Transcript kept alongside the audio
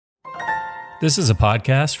This is a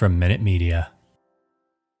podcast from Minute Media.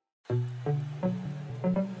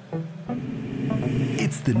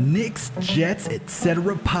 It's the Knicks, Jets,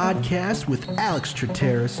 etc. podcast with Alex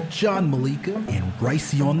Trateris, John Malika, and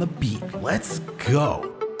Ricey on the beat. Let's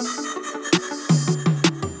go.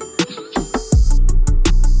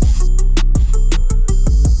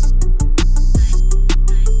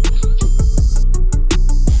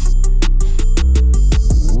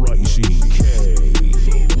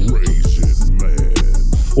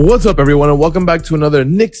 What's up, everyone, and welcome back to another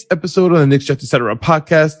Knicks episode on the Knicks, Jets, etc.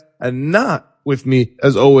 podcast. And not with me,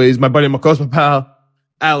 as always, my buddy, my pal,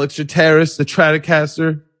 Alex Trateris, the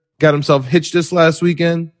Stratocaster, got himself hitched this last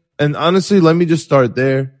weekend. And honestly, let me just start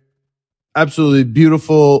there. Absolutely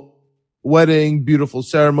beautiful wedding, beautiful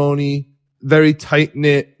ceremony, very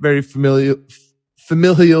tight-knit, very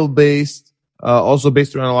familial based, also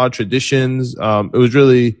based around a lot of traditions. It was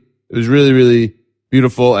really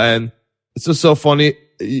beautiful. And it's just so funny.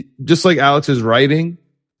 Just like Alex's writing,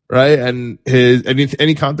 right? And his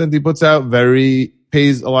any content he puts out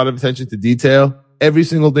pays a lot of attention to detail. Every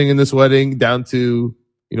single thing in this wedding, down to,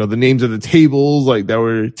 the names of the tables, like there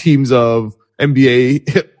were teams of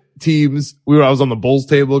NBA teams. I was on the Bulls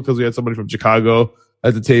table because we had somebody from Chicago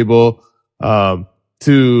at the table.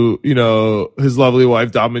 To, his lovely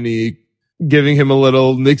wife, Dominique, giving him a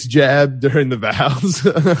little Knicks jab during the vows,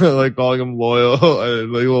 like calling him loyal,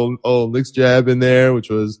 and like a little Knicks jab in there, which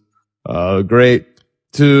was great.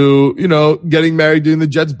 To, getting married during the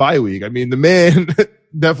Jets bye week. I mean, the man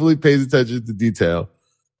definitely pays attention to detail.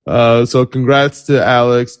 So congrats to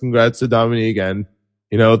Alex, congrats to Dominique, and,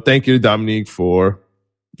 thank you to Dominique for,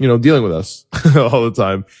 dealing with us all the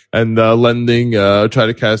time and lending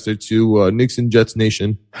Stratocaster to Knicks and Jets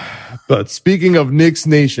Nation. But speaking of Knicks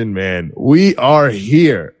Nation, man, we are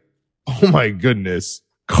here. Oh my goodness.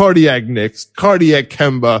 Cardiac Knicks, Cardiac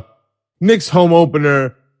Kemba, Knicks home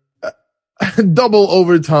opener, double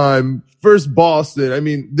overtime, first Boston. I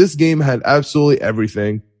mean, this game had absolutely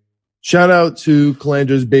everything. Shout out to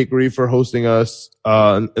Calandra's Bakery for hosting us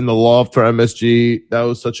in the loft for MSG. That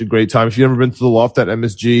was such a great time. If you've never been to the loft at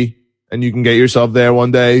MSG and you can get yourself there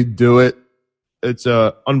one day, do it. It's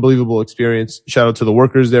a unbelievable experience. Shout out to the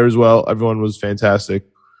workers there as well. Everyone was fantastic.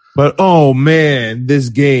 But oh man, this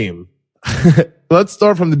game. Let's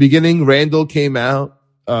start from the beginning. Randall came out,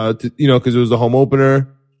 because it was the home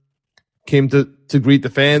opener. Came to greet the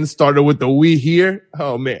fans. Started with the "we here."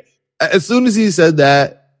 Oh man. As soon as he said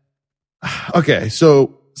that, okay,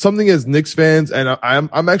 so something as Knicks fans, and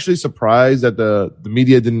I'm actually surprised that the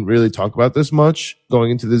media didn't really talk about this much going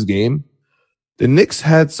into this game. The Knicks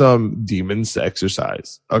had some demons to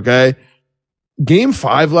exercise, okay? Game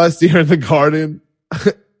 5 last year in the Garden,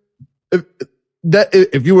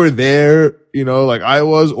 if you were there, like I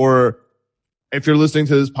was, or if you're listening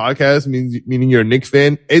to this podcast, meaning you're a Knicks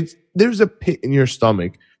fan, there's a pit in your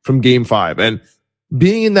stomach from Game 5. And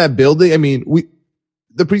being in that building, I mean,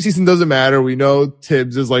 the preseason doesn't matter. We know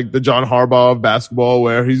Tibbs is like the John Harbaugh of basketball,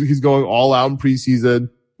 where he's going all out in preseason.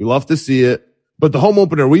 We love to see it. But the home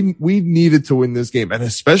opener, we needed to win this game. And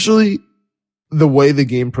especially the way the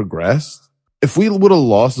game progressed. If we would have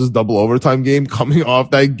lost this double overtime game coming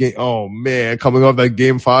off that game, coming off that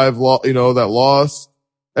Game 5, that loss,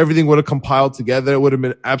 everything would have compiled together. It would have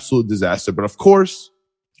been an absolute disaster. But of course,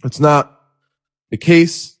 it's not the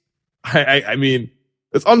case. I mean,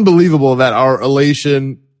 it's unbelievable that our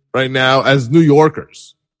elation right now as New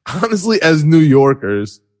Yorkers, honestly, as New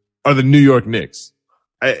Yorkers, are the New York Knicks.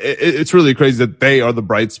 It's really crazy that they are the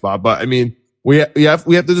bright spot. But I mean, we have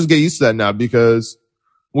to just get used to that now, because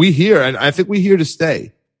we here, and I think we here to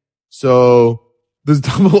stay. So this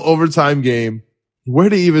double overtime game, where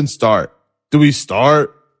to even start? Do we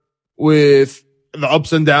start with the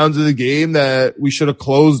ups and downs of the game that we should have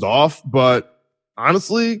closed off? But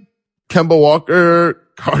honestly, Kemba Walker,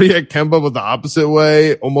 Cardiac Kemba, but the opposite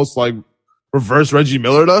way, almost like reverse Reggie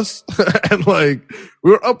Millered us. And like,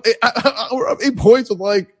 we're up 8 points with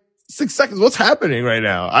like 6 seconds. What's happening right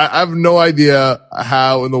now? I have no idea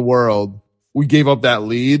how in the world we gave up that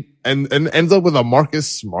lead and ends up with a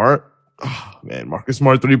Marcus Smart. Oh man, Marcus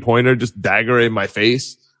Smart 3-pointer, just dagger in my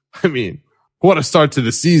face. I mean, what a start to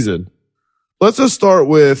the season. Let's just start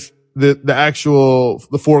with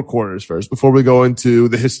the 4 quarters first before we go into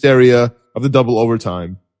the hysteria of the double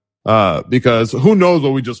overtime. Because who knows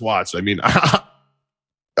what we just watched? I mean, I'm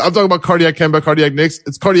talking about Cardiac Kemba, Cardiac Knicks.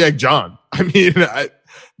 It's Cardiac John. I mean,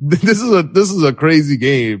 this is a crazy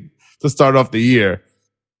game to start off the year,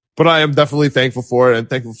 but I am definitely thankful for it and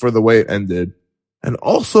thankful for the way it ended. And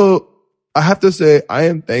also, I have to say, I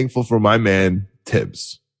am thankful for my man,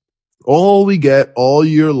 Tibbs. All we get all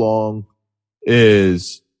year long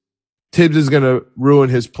is Tibbs is going to ruin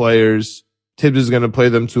his players. Tibbs is going to play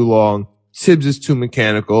them too long. Tibbs is too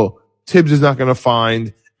mechanical. Tibbs is not going to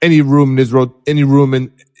find any room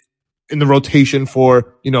in in the rotation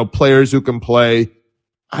for, players who can play.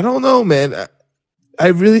 I don't know, man.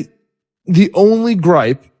 The only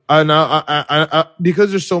gripe,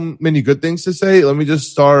 because there's so many good things to say, let me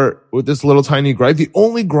just start with this little tiny gripe. The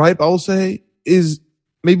only gripe I'll say is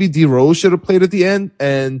maybe D Rose should have played at the end.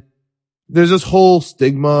 And there's this whole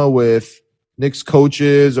stigma with Knicks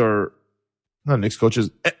coaches, or not Knicks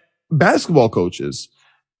coaches, basketball coaches,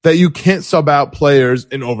 that you can't sub out players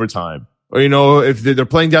in overtime. Or, if they're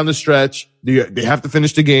playing down the stretch, they have to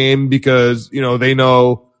finish the game because, they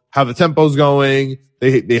know how the tempo's going.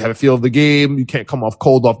 They have a feel of the game. You can't come off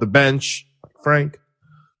cold off the bench, like Frank.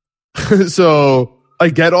 So I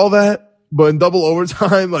get all that, but in double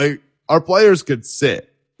overtime, like, our players could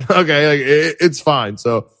sit. Okay. Like, it's fine.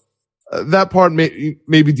 So that part,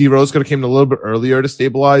 maybe D Rose could have came a little bit earlier to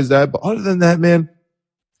stabilize that. But other than that, man,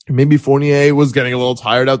 maybe Fournier was getting a little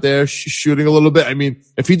tired out there, shooting a little bit. I mean,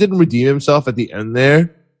 if he didn't redeem himself at the end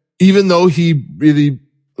there, even though he really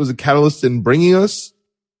was a catalyst in bringing us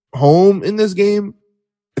home in this game,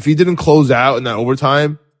 if he didn't close out in that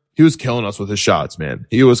overtime, he was killing us with his shots, man.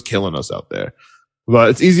 He was killing us out there. But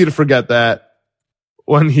it's easy to forget that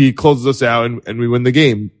when he closes us out and we win the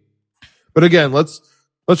game. But again, let's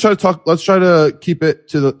try to keep it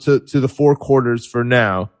to the 4 quarters for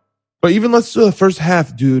now. But even let's do the first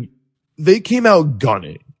half, dude. They came out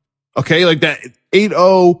gunning. Okay, like that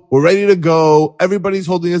 8-0, we're ready to go. Everybody's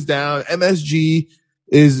holding us down. MSG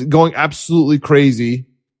is going absolutely crazy.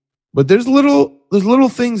 But there's little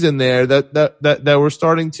things in there that were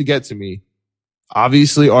starting to get to me.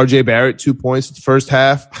 Obviously, RJ Barrett, 2 points in the first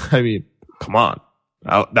half. I mean, come on.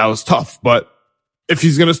 That was tough. But if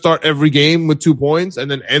he's going to start every game with 2 points and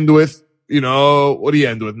then end with, what do you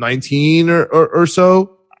end with? 19 or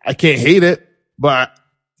so? I can't hate it, but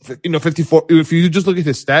 54, if you just look at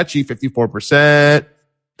his stat sheet, 54%,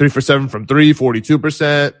 3 for 7 from 3,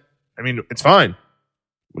 42%. I mean, it's fine.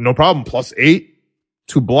 No problem. +8,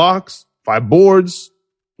 2 blocks, 5 boards.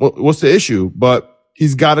 What's the issue? But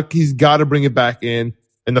he's got to bring it back in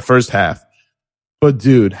the first half. But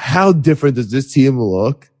dude, how different does this team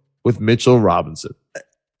look with Mitchell Robinson?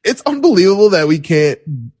 It's unbelievable that we can't.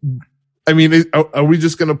 I mean, are we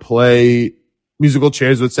just going to play musical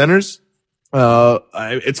chairs with centers?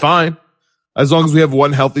 It's fine. As long as we have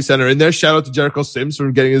one healthy center in there. Shout out to Jericho Sims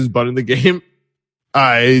for getting his butt in the game.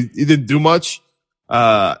 He didn't do much.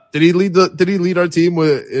 Did he lead our team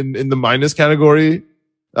in the minus category?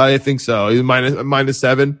 I think so. He's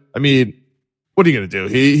 -7. I mean, what are you going to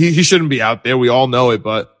do? He shouldn't be out there. We all know it,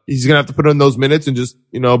 but he's going to have to put in those minutes and just,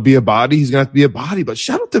 be a body. He's going to have to be a body. But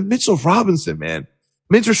shout out to Mitchell Robinson, man.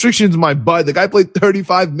 Minutes restrictions my butt. The guy played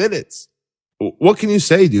 35 minutes. What can you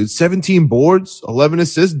say, dude? 17 boards, 11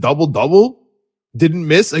 assists, double. Didn't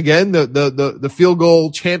miss again. The field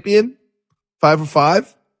goal champion, 5 for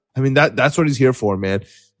 5. I mean, that's what he's here for, man.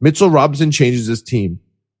 Mitchell Robinson changes his team.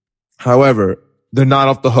 However, they're not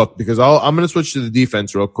off the hook because I'm going to switch to the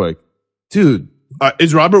defense real quick. Dude,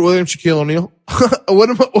 is Robert Williams Shaquille O'Neal? What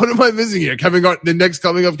am I missing here? The next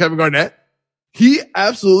coming of Kevin Garnett? He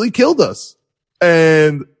absolutely killed us.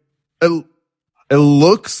 And it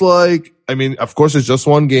looks like, I mean, of course it's just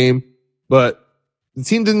one game, but the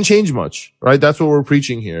team didn't change much, right? That's what we're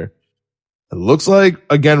preaching here. It looks like,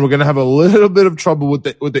 again, we're going to have a little bit of trouble with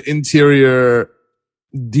the interior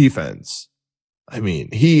defense. I mean,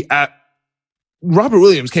 Robert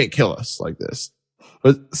Williams can't kill us like this.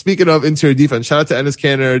 But speaking of interior defense, shout out to Enes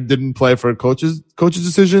Kanter, didn't play for a coach's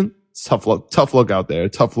decision. It's tough luck out there.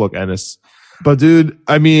 Tough luck, Enes. But dude,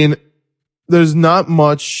 I mean, there's not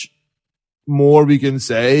much more we can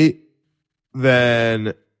say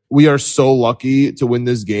than we are so lucky to win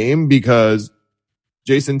this game because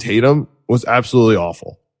Jason Tatum was absolutely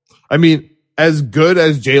awful. I mean, as good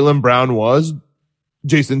as Jaylen Brown was,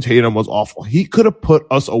 Jason Tatum was awful. He could have put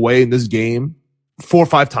us away in this game 4 or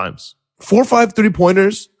 5 times. 4 or 5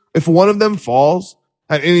 3-pointers. If one of them falls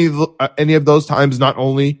at any of those times, not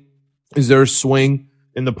only is there a swing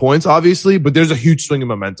in the points, obviously, but there's a huge swing in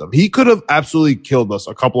momentum. He could have absolutely killed us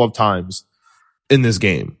a couple of times in this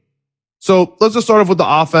game. So let's just start off with the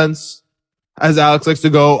offense. As Alex likes to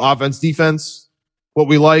go, offense, defense. What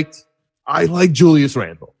we liked. I like Julius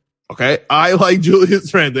Randle. Okay. I like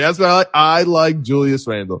Julius Randle. That's what I like. I like Julius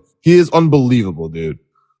Randle. He is unbelievable, dude.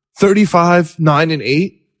 35, 9, and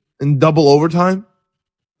 8 in double overtime.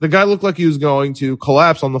 The guy looked like he was going to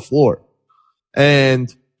collapse on the floor.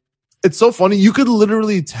 And it's so funny. You could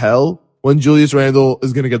literally tell when Julius Randle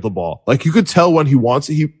is going to get the ball. Like you could tell when he wants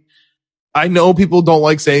it. I know people don't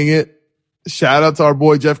like saying it, shout out to our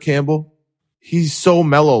boy Jeff Campbell. He's so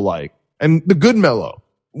mellow-like, and the good mellow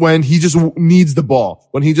when he just needs the ball,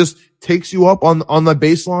 when he just takes you up on the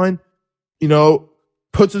baseline,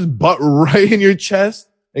 puts his butt right in your chest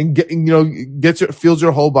and feels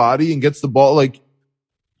your whole body and gets the ball. Like,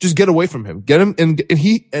 just get away from him. Get him.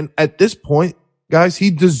 And at this point, guys,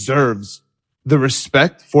 he deserves the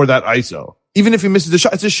respect for that ISO. Even if he misses the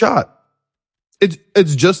shot, it's a shot.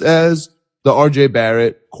 It's just as the RJ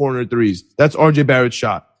Barrett corner threes. That's RJ Barrett's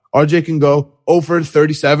shot. RJ can go 0 for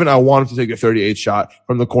 37. I want him to take a 38 shot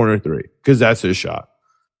from the corner three because that's his shot.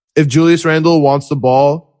 If Julius Randle wants the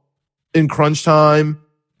ball in crunch time,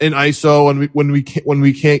 in ISO, when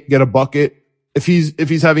we can't get a bucket, if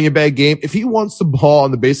he's having a bad game, if he wants the ball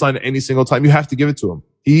on the baseline at any single time, you have to give it to him.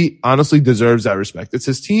 He honestly deserves that respect. It's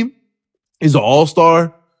his team. He's an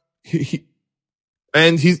all-star.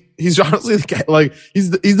 And he's honestly like, he's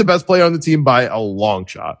the best player on the team by a long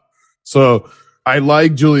shot. So I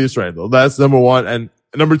like Julius Randle. That's number one. And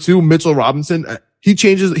number two, Mitchell Robinson. He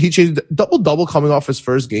changed double coming off his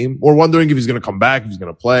first game. We're wondering if he's going to come back, if he's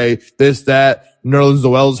going to play this, that. Nerlens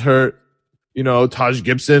Noel's hurt. Taj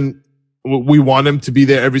Gibson. We want him to be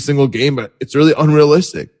there every single game, but it's really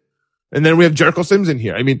unrealistic. And then we have Jericho Sims in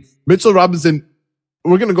here. I mean, Mitchell Robinson,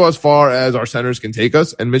 we're going to go as far as our centers can take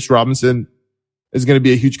us, and Mitch Robinson is going to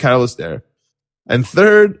be a huge catalyst there. And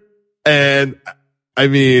third, and I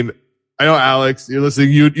mean, I know Alex, you're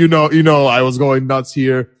listening. You know, I was going nuts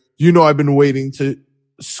here. I've been waiting to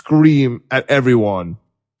scream at everyone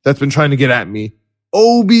that's been trying to get at me.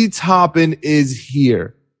 Obi Toppin is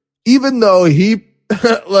here. Even though he,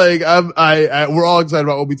 we're all excited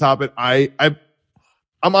about Obi Toppin. I'm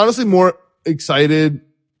honestly more excited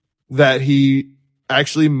that he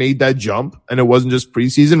actually made that jump and it wasn't just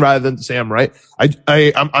preseason rather than to say I'm right.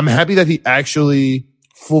 I'm happy that he actually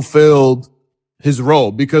fulfilled his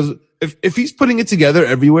role because if he's putting it together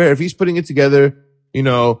everywhere, if he's putting it together,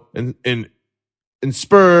 in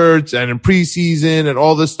spurts and in preseason and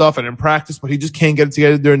all this stuff and in practice, but he just can't get it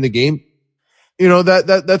together during the game,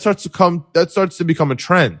 that starts to become a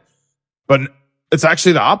trend. But it's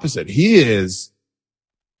actually the opposite. He's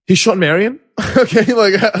Sean Marion. Okay.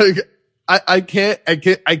 I can't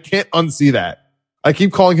unsee that. I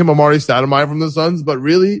keep calling him Amari Stoudemire from the Suns, but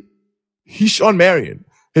really he's Sean Marion.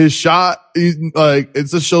 His shot,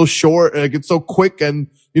 it's just so short, it's so quick and,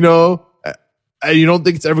 you don't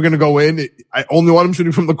think it's ever going to go in. I only want him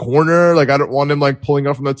shooting from the corner. I don't want him pulling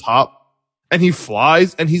up from the top, and he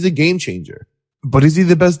flies and he's a game changer. But is he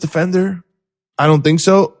the best defender? I don't think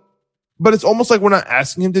so. But it's almost like we're not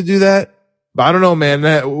asking him to do that. But I don't know, man.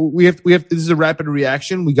 We have, this is a rapid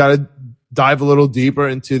reaction. We got to dive a little deeper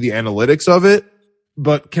into the analytics of it.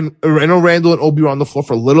 But I know Randle and Obi were on the floor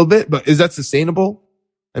for a little bit, but is that sustainable?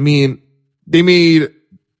 I mean, they made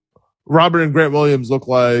Robert and Grant Williams look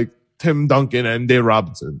like Tim Duncan and Dave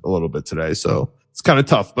Robinson a little bit today. So it's kind of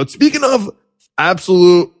tough. But speaking of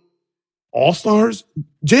absolute all-stars,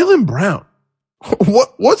 Jaylen Brown.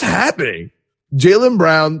 What's happening? Jaylen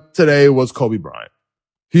Brown today was Kobe Bryant.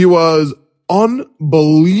 He was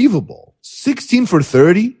unbelievable. 16 for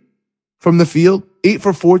 30 from the field, 8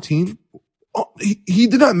 for 14. Oh, he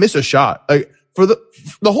did not miss a shot. For the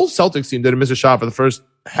whole Celtics team didn't miss a shot for the first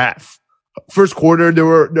half. First quarter, they're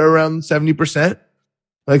around 70%,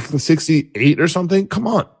 68 or something. Come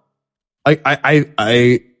on.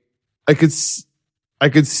 I could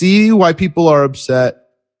see why people are upset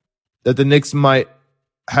that the Knicks might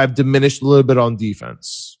have diminished a little bit on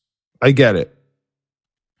defense. I get it.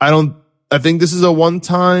 I think this is a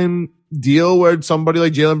one-time deal where somebody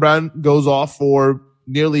like Jaylen Brown goes off for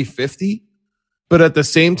nearly 50. But at the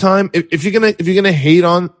same time, if you're gonna hate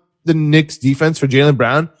on the Knicks defense for Jaylen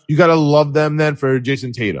Brown, you gotta love them then for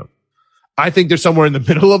Jason Tatum. I think they're somewhere in the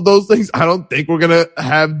middle of those things. I don't think we're gonna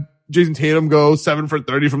have Jason Tatum go 7 for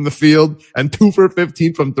 30 from the field and 2 for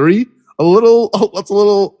 15 from three. That's a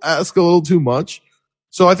little too much.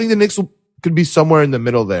 So I think the Knicks could be somewhere in the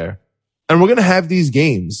middle there. And we're gonna have these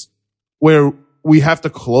games where we have to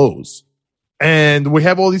close. And we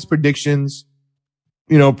have all these predictions,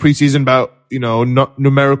 preseason about,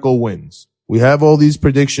 numerical wins. We have all these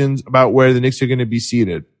predictions about where the Knicks are going to be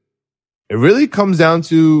seated. It really comes down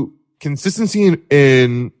to consistency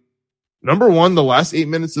in number one, the last 8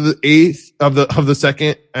 minutes of the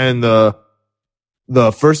second and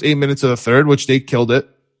the first 8 minutes of the third, which they killed it.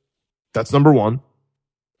 That's number one.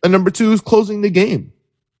 And number two is closing the game.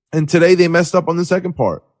 And today they messed up on the second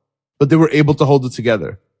part, but they were able to hold it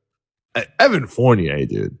together. Evan Fournier,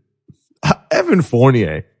 dude. Evan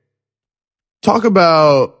Fournier. Talk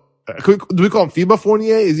about Do we call him FIBA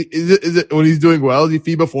Fournier? Is it when he's doing well? Is he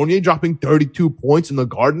FIBA Fournier dropping 32 points in the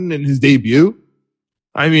Garden in his debut?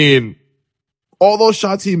 I mean, all those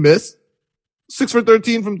shots he missed, 6 for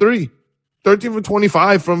 13 from 3, 13 for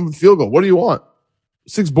 25 from field goal. What do you want?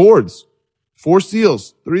 6 boards, 4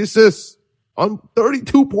 steals, 3 assists on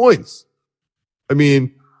 32 points. I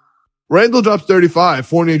mean, Randall drops 35,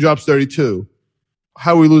 Fournier drops 32.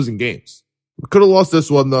 How are we losing games? We could have lost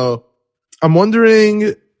this one though. I'm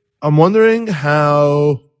wondering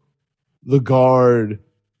how the guard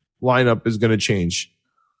lineup is going to change.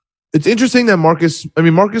 It's interesting that Marcus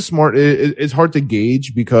Smart is hard to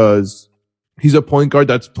gauge because he's a point guard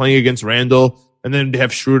that's playing against Randall. And then they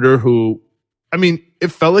have Schroeder who, I mean,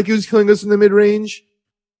 it felt like he was killing us in the mid range,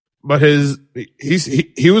 but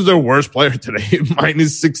he was their worst player today.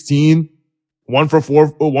 Minus 16, 1 for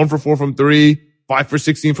 4 from 3, 5 for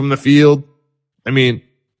 16 from the field. I mean,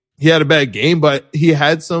 he had a bad game, but he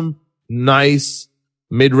had some nice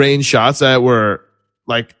mid-range shots that were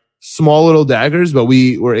like small little daggers, but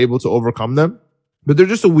we were able to overcome them. But they're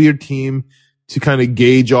just a weird team to kind of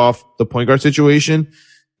gauge off the point guard situation.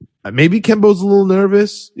 Maybe Kemba's a little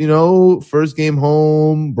nervous, first game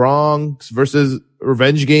home, Bronx versus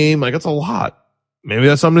revenge game. Like, that's a lot. Maybe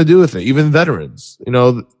that's something to do with it. Even veterans,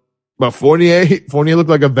 but Fournier looked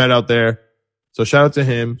like a vet out there. So shout out to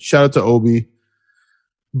him. Shout out to Obi.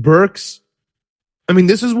 Burks. I mean,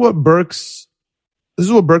 this is what Burks is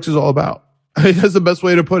all about. That's the best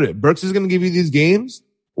way to put it. Burks is going to give you these games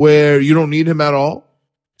where you don't need him at all.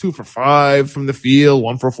 2 for 5 from the field,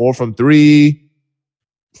 1 for 4 from 3,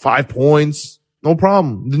 5 points. No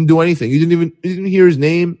problem. Didn't do anything. You didn't hear his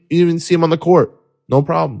name. You didn't even see him on the court. No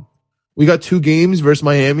problem. We got 2 games versus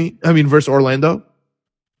versus Orlando.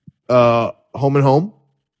 Home and home.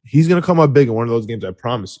 He's going to come up big in one of those games. I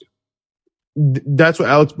promise you. That's what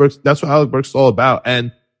Alec Burks is all about.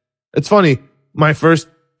 And it's funny. My first,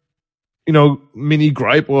 mini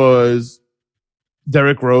gripe was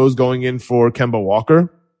Derrick Rose going in for Kemba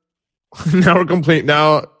Walker. Now we're complaining.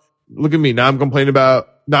 Now look at me. Now I'm complaining about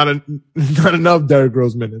not enough Derrick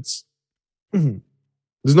Rose minutes.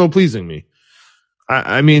 There's no pleasing me.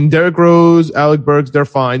 I mean, Derrick Rose, Alec Burks, they're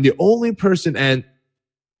fine. The only person, and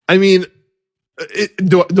I mean,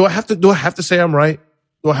 do I have to say I'm right?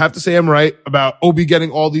 Do I have to say I'm right about Obi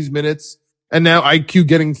getting all these minutes and now IQ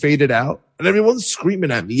getting faded out? And everyone's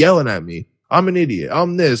screaming at me, yelling at me. I'm an idiot.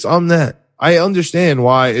 I'm this. I'm that. I understand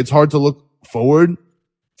why it's hard to look forward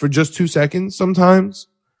for just 2 seconds sometimes,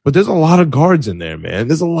 but there's a lot of guards in there, man.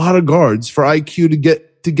 There's a lot of guards for IQ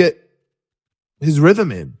to get his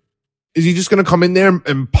rhythm in. Is he just going to come in there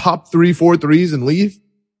and pop 3-4 threes and leave?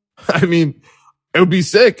 I mean, it would be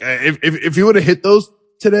sick if he would have hit those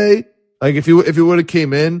today. Like if he would have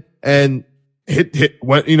came in and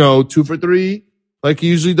went 2 for 3 like he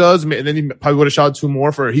usually does, and then he probably would have shot 2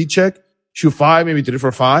 more for a heat check, shoot 5, maybe did it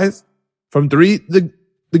for 5 from 3.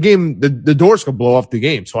 The game, the doors could blow off the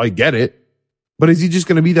game, so I get it. But is he just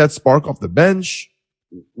going to be that spark off the bench?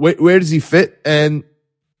 Where does he fit? And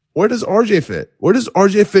where does RJ fit? Where does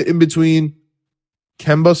RJ fit in between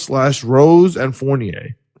Kemba/Rose and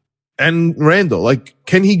Fournier and Randall? Like,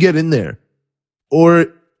 can he get in there?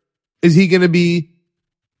 Or is he going to be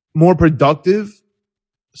more productive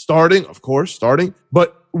starting? Of course,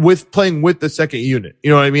 but playing with the second unit. You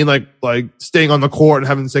know what I mean? Like staying on the court and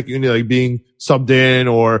having the second unit, like being subbed in,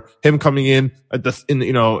 or him coming in at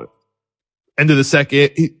end of the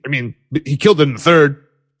second. He killed it in the third.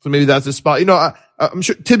 So maybe that's his spot. I'm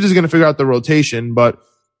sure Tibbs is going to figure out the rotation, but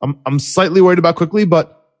I'm slightly worried about Quickly.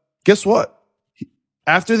 But guess what?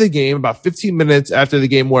 After the game, about 15 minutes after the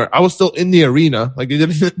game, where I was still in the arena, like they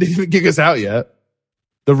didn't kick us out yet.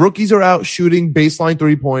 The rookies are out shooting baseline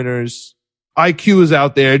 3-pointers. IQ is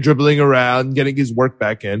out there dribbling around, getting his work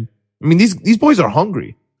back in. I mean, these boys are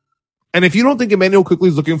hungry. And if you don't think Immanuel Quickley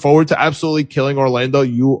is looking forward to absolutely killing Orlando,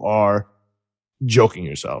 you are joking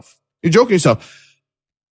yourself. You're joking yourself.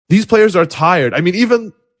 These players are tired. I mean,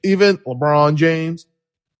 even LeBron James,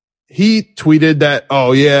 he tweeted that,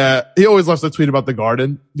 oh yeah, he always loves to tweet about the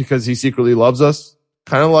Garden because he secretly loves us.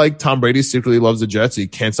 Kind of like Tom Brady secretly loves the Jets. He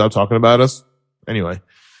can't stop talking about us. Anyway,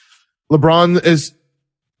 LeBron is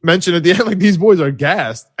mentioned at the end, like, these boys are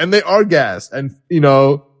gassed, and they are gassed. And,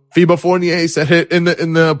 FIBA Fournier said it in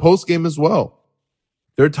the post game as well.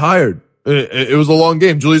 They're tired. It was a long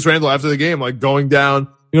game. Julius Randle after the game, like going down,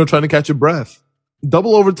 trying to catch a breath.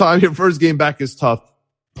 Double overtime, your first game back is tough.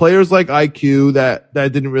 Players like IQ that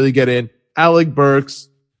didn't really get in. Alec Burks.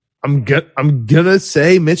 I'm gonna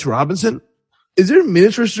say Mitch Robinson. Is there a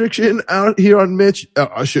minutes restriction out here on Mitch?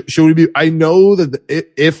 Should we be? I know that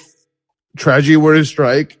if tragedy were to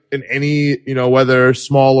strike in any, whether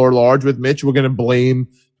small or large with Mitch, we're going to blame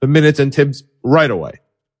the minutes and Tibbs right away.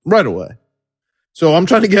 Right away. So I'm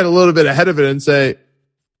trying to get a little bit ahead of it and say,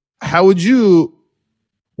 how would you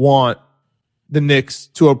want the Knicks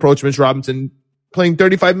to approach Mitch Robinson playing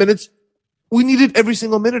 35 minutes? We needed every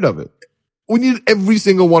single minute of it. We needed every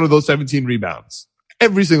single one of those 17 rebounds.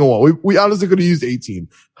 Every single one. We honestly could have used 18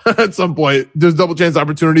 at some point. Those double chance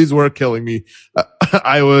opportunities were killing me.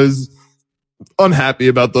 I was unhappy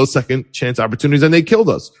about those second chance opportunities and they killed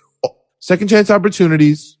us. Second chance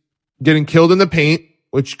opportunities, getting killed in the paint,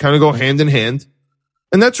 which kind of go hand in hand.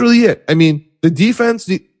 And that's really it. I mean, the defense,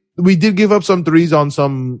 we did give up some threes on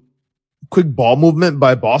some quick ball movement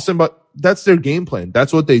by Boston, but that's their game plan.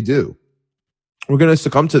 That's what they do. We're going to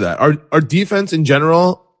succumb to that. Our defense in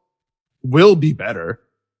general will be better.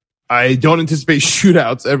 I don't anticipate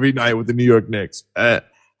shootouts every night with the New York Knicks. And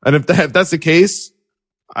if that's the case,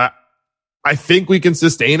 I think we can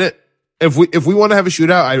sustain it. If we want to have a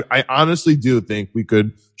shootout, I honestly do think we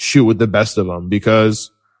could shoot with the best of them,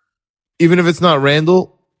 because even if it's not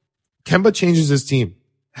Randall, Kemba changes his team.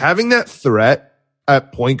 Having that threat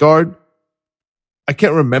at point guard, I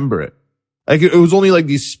can't remember it. Like, it was only like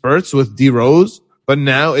these spurts with D Rose, but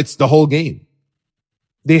now it's the whole game.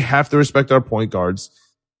 They have to respect our point guards,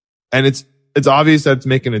 and it's obvious that it's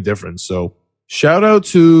making a difference. So shout out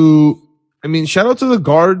to the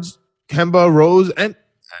guards, Kemba, Rose, and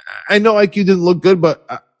I know IQ didn't look good, but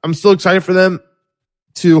I'm still excited for them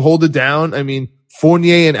to hold it down. I mean,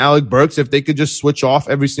 Fournier and Alec Burks, if they could just switch off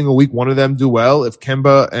every single week, one of them do well. If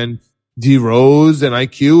Kemba and D Rose and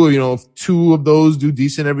IQ, if two of those do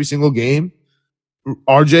decent every single game,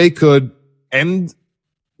 RJ could end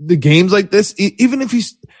the games like this. Even if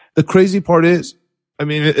the crazy part is, I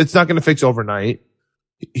mean, it's not going to fix overnight.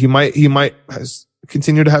 He might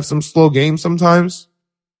continue to have some slow games sometimes.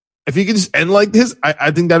 If he could just end like this,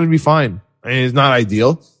 I think that would be fine. I mean, it's not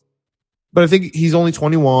ideal, but I think he's only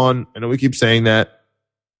 21. I know we keep saying that.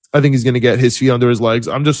 I think he's going to get his feet under his legs.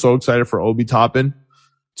 I'm just so excited for Obi Toppin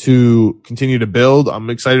to continue to build. I'm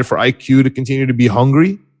excited for IQ to continue to be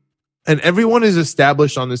hungry. And everyone is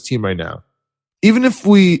established on this team right now. Even if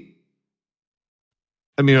I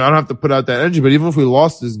don't have to put out that energy, but even if we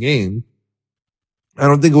lost this game, I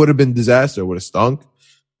don't think it would have been disaster. It would have stunk.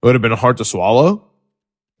 It would have been hard to swallow,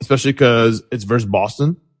 especially because it's versus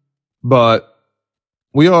Boston. But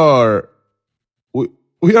we are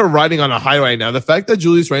riding on a high right now. The fact that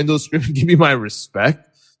Julius Randle is screaming, "Give me my respect"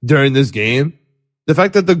 during this game. The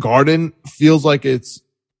fact that the Garden feels like it's,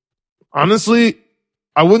 honestly,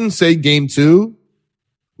 I wouldn't say game 2,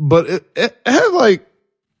 but it had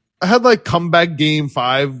like comeback game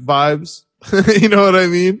 5 vibes. You know what I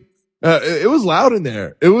mean? It was loud in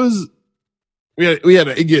there. We had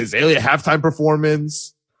an Iggy Azalea halftime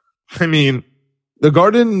performance. I mean, the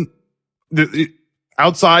Garden,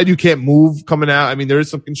 outside, you can't move coming out. I mean, there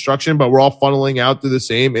is some construction, but we're all funneling out to the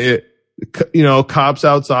same. Cops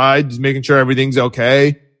outside, just making sure everything's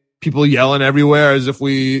okay. People yelling everywhere as if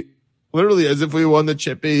we won the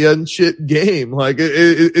championship game. Like,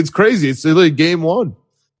 it's crazy. It's literally game 1.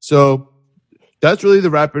 So that's really the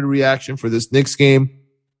rapid reaction for this Knicks game.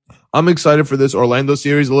 I'm excited for this Orlando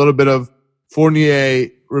series. A little bit of Fournier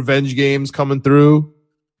revenge games coming through.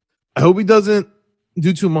 I hope he doesn't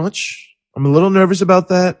do too much. I'm a little nervous about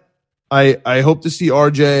that. I hope to see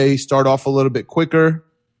RJ start off a little bit quicker.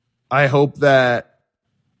 I hope that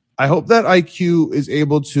IQ is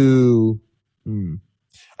able to,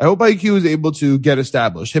 get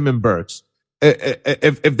established, him and Burks.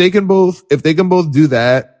 If they can both do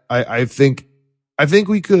that, I think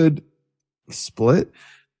we could split.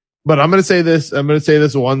 But I'm going to say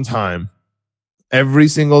this one time. Every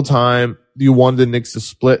single time you wanted the Knicks to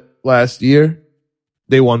split last year,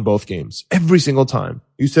 they won both games. Every single time.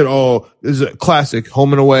 You said, oh, this is a classic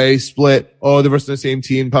home and away split. Oh, they're versus the same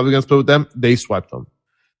team, probably going to split with them. They swept them.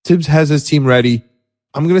 Tibbs has his team ready.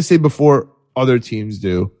 I'm going to say before other teams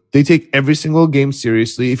do. They take every single game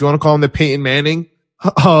seriously. If you want to call him the Peyton Manning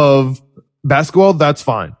of basketball, that's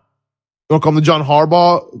fine. You want to call him the John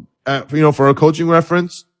Harbaugh, for a coaching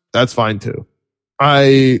reference, that's fine too.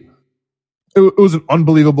 It was an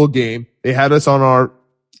unbelievable game. They had us on our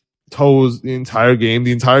toes the entire game.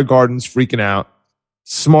 The entire Garden's freaking out.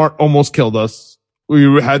 Smart almost killed us.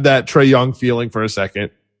 We had that Trae Young feeling for a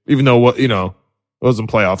second, even though it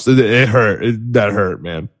wasn't playoffs. It hurt. That hurt,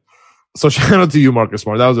 man. So shout out to you, Marcus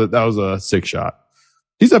Smart. That was a sick shot.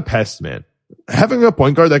 He's a pest, man. Having a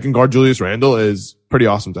point guard that can guard Julius Randle is pretty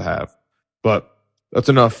awesome to have. But that's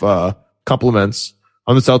enough compliments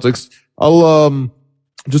on the Celtics. I'll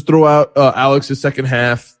just throw out Alex's second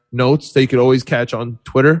half notes that you could always catch on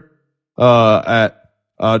Twitter. at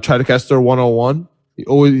Tricaster 101.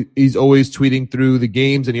 He's always tweeting through the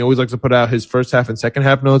games, and he always likes to put out his first half and second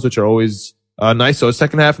half notes, which are always nice. So his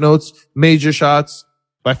second half notes, major shots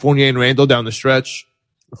by Fournier and Randle down the stretch.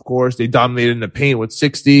 Of course, they dominated in the paint with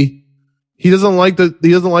 60. He doesn't like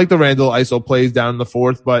the Randle ISO plays down in the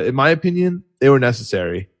fourth, but in my opinion, they were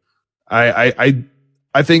necessary. I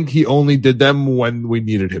think he only did them when we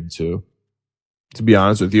needed him to be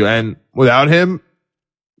honest with you. And without him,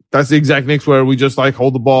 that's the exact Knicks where we just like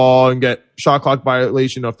hold the ball and get shot clock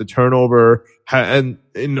violation off the turnover, and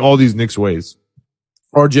in all these Knicks ways.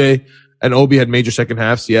 RJ and Obi had major second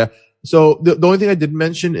halves. Yeah. So the only thing I did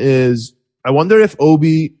mention is I wonder if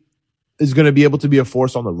Obi is going to be able to be a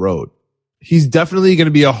force on the road. He's definitely going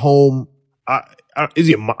to be a home. Is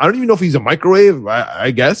he? I don't even know if he's a microwave.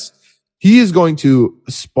 I guess he is going to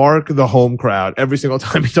spark the home crowd every single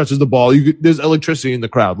time he touches the ball. There's electricity in the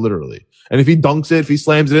crowd, literally. And if he dunks it, if he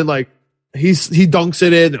slams it in, like he dunks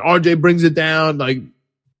it in, and RJ brings it down, like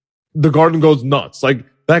the Garden goes nuts. Like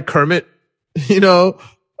that Kermit,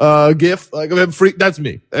 gif, like I'm freak. That's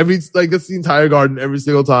me. That's the entire Garden every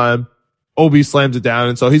single time. Obi slams it down.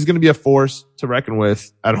 And so he's going to be a force to reckon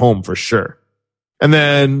with at home for sure. And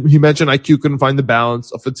then he mentioned IQ couldn't find the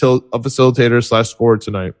balance of facilitator / scorer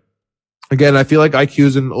tonight. Again, I feel like IQ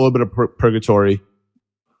is in a little bit of purgatory,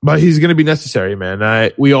 but he's going to be necessary,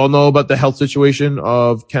 man. We all know about the health situation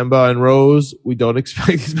of Kemba and Rose. We don't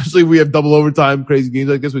expect, especially if we have double overtime, crazy games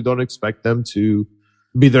like this, we don't expect them to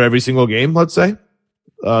be there every single game, let's say.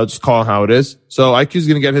 Just call it how it is. So IQ's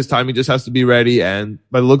going to get his time. He just has to be ready. And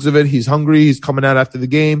by the looks of it, he's hungry. He's coming out after the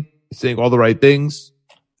game. He's saying all the right things.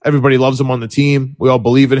 Everybody loves him on the team. We all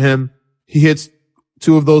believe in him. He hits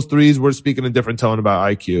 2 of those threes. We're speaking a different tone about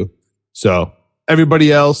IQ. So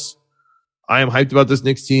everybody else, I am hyped about this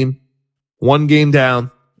Knicks team. 1 game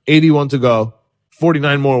down, 81 to go,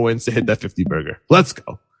 49 more wins to hit that 50 burger. Let's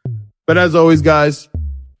go. But as always, guys,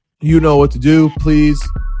 you know what to do. Please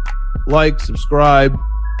like, subscribe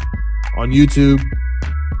on YouTube.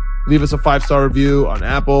 Leave us a 5-star review on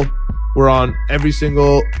Apple. We're on every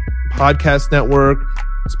single podcast network,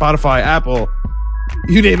 Spotify, Apple,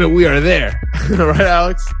 you name it, we are there. Right,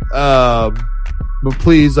 Alex? But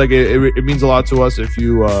please, like, it means a lot to us if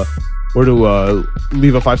you were to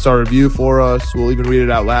leave a 5-star review for us. We'll even read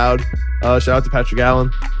it out loud. Shout out to Patrick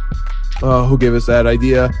Allen, who gave us that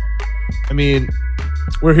idea. I mean,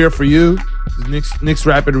 we're here for you. Knicks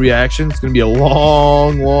Rapid Reaction. It's going to be a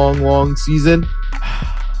long season.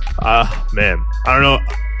 Man, I don't know.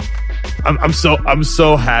 I'm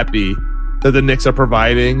so happy that the Knicks are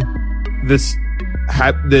providing this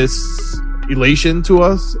elation to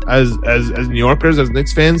us as New Yorkers, as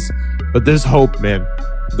Knicks fans. But this hope, man,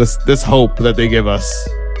 this hope that they give us,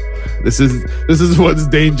 this is what's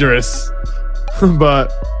dangerous.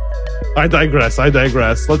 But I digress.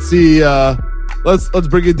 Let's see. Let's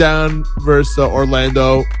bring it down versus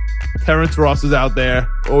Orlando. Terrence Ross is out there.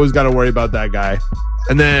 Always got to worry about that guy.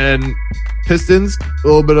 And then Pistons, a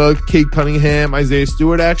little bit of Cade Cunningham, Isaiah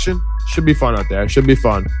Stewart action. Should be fun out there. Should be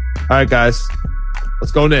fun. All right, guys.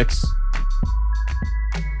 Let's go Knicks.